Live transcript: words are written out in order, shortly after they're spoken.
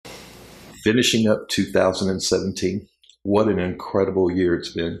Finishing up 2017. What an incredible year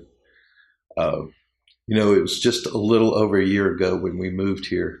it's been. Uh, it was just a little over a year ago when we moved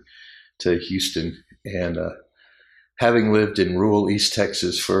here to Houston. And having lived in rural East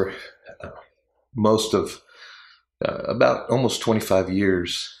Texas for uh, most of about almost 25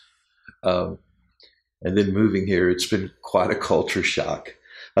 years, um, and then moving here, it's been quite a culture shock.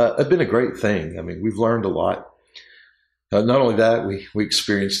 It's been a great thing. I mean, we've learned a lot. Not only that, we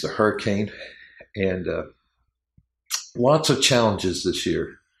experienced the hurricane and lots of challenges this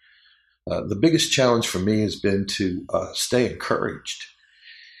year. The biggest challenge for me has been to stay encouraged.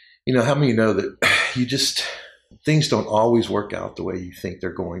 How many know that things don't always work out the way you think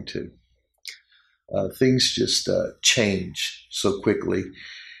they're going to? Things just change so quickly,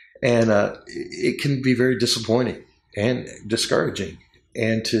 and it can be very disappointing and discouraging.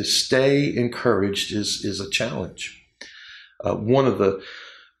 And to stay encouraged is a challenge. One of the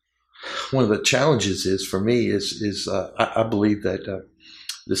challenges is for me is I believe that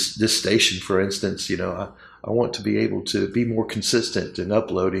this station, for instance, I want to be able to be more consistent in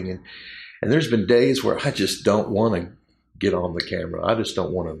uploading, and there's been days where I just don't want to get on the camera. I just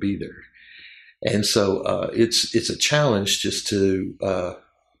don't want to be there, and so it's a challenge just to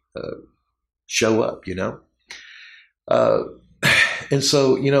show up, uh, and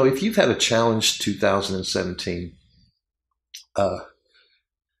so if you've had a challenge 2017.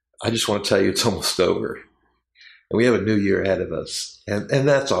 I just want to tell you it's almost over, and we have a new year ahead of us, and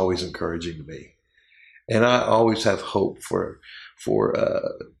that's always encouraging to me. And I always have hope for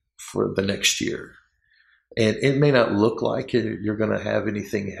the next year. And it may not look like you're going to have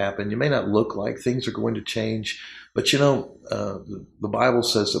anything happen. You may not look like things are going to change, but the Bible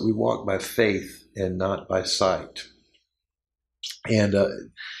says that we walk by faith and not by sight. And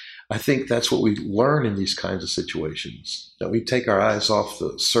I think that's what we learn in these kinds of situations, that we take our eyes off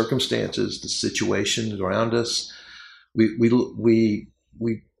the circumstances, the situations around us. We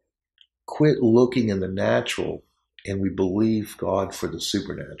quit looking in the natural, and we believe God for the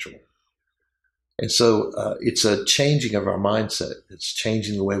supernatural. And so it's a changing of our mindset. It's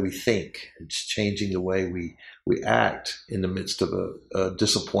changing the way we think. It's changing the way we act in the midst of a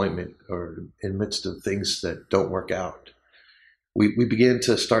disappointment or in the midst of things that don't work out. We begin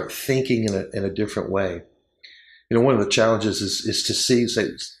to start thinking in a different way. One of the challenges is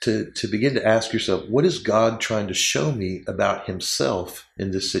to begin to ask yourself, what is God trying to show me about himself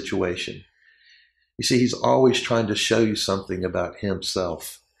in this situation? You see, he's always trying to show you something about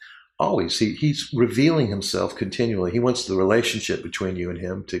himself. Always. He's revealing himself continually. He wants the relationship between you and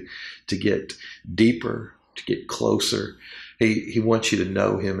him to get deeper, to get closer. He wants you to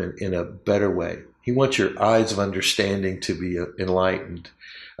know him in a better way. He wants your eyes of understanding to be enlightened,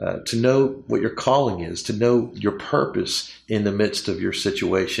 to know what your calling is, to know your purpose in the midst of your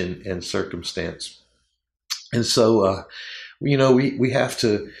situation and circumstance. And so, we have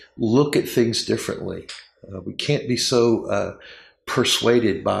to look at things differently. We can't be so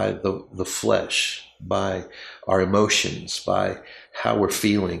persuaded by the flesh, by our emotions, by how we're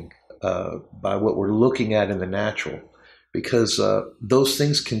feeling, by what we're looking at in the natural, because those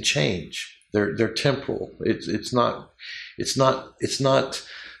things can change. They're temporal. It's not.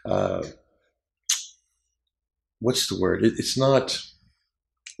 What's the word? It's not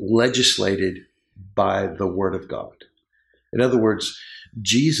legislated by the Word of God. In other words,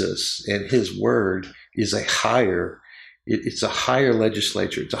 Jesus and His Word is a higher. It's a higher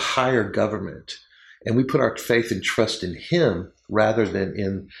legislature. It's a higher government, and we put our faith and trust in Him rather than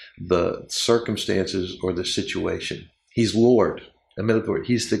in the circumstances or the situation. He's Lord.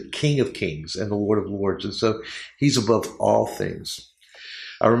 He's the King of Kings and the Lord of Lords. And so he's above all things.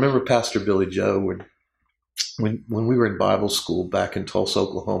 I remember Pastor Billy Joe when we were in Bible school back in Tulsa,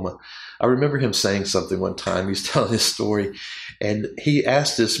 Oklahoma. I remember him saying something one time. He's telling his story, and he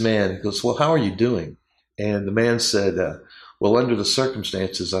asked this man, he goes, "Well, how are you doing?" And the man said, "Well, under the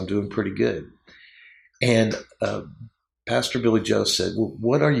circumstances, I'm doing pretty good." And Pastor Billy Joe said, "Well,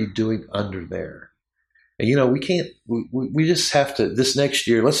 what are you doing under there?" And, we just have to, this next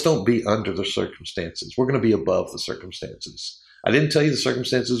year, let's don't be under the circumstances. We're going to be above the circumstances. I didn't tell you the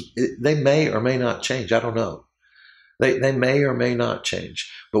circumstances. They may or may not change. I don't know. They may or may not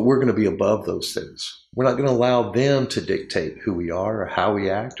change, but we're going to be above those things. We're not going to allow them to dictate who we are or how we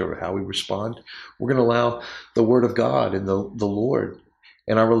act or how we respond. We're going to allow the Word of God and the Lord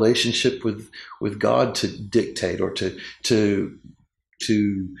and our relationship with God to dictate or to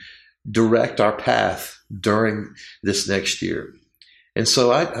direct our path during this next year. And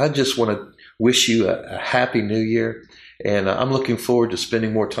so I just want to wish you a happy new year. And I'm looking forward to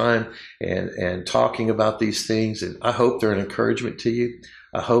spending more time and talking about these things. And I hope they're an encouragement to you.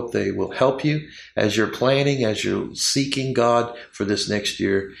 I hope they will help you as you're planning, as you're seeking God for this next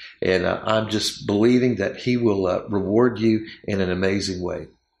year. And I'm just believing that He will reward you in an amazing way.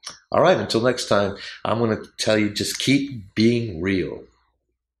 All right, until next time, I'm going to tell you just keep being real.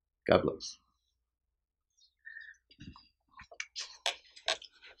 God bless.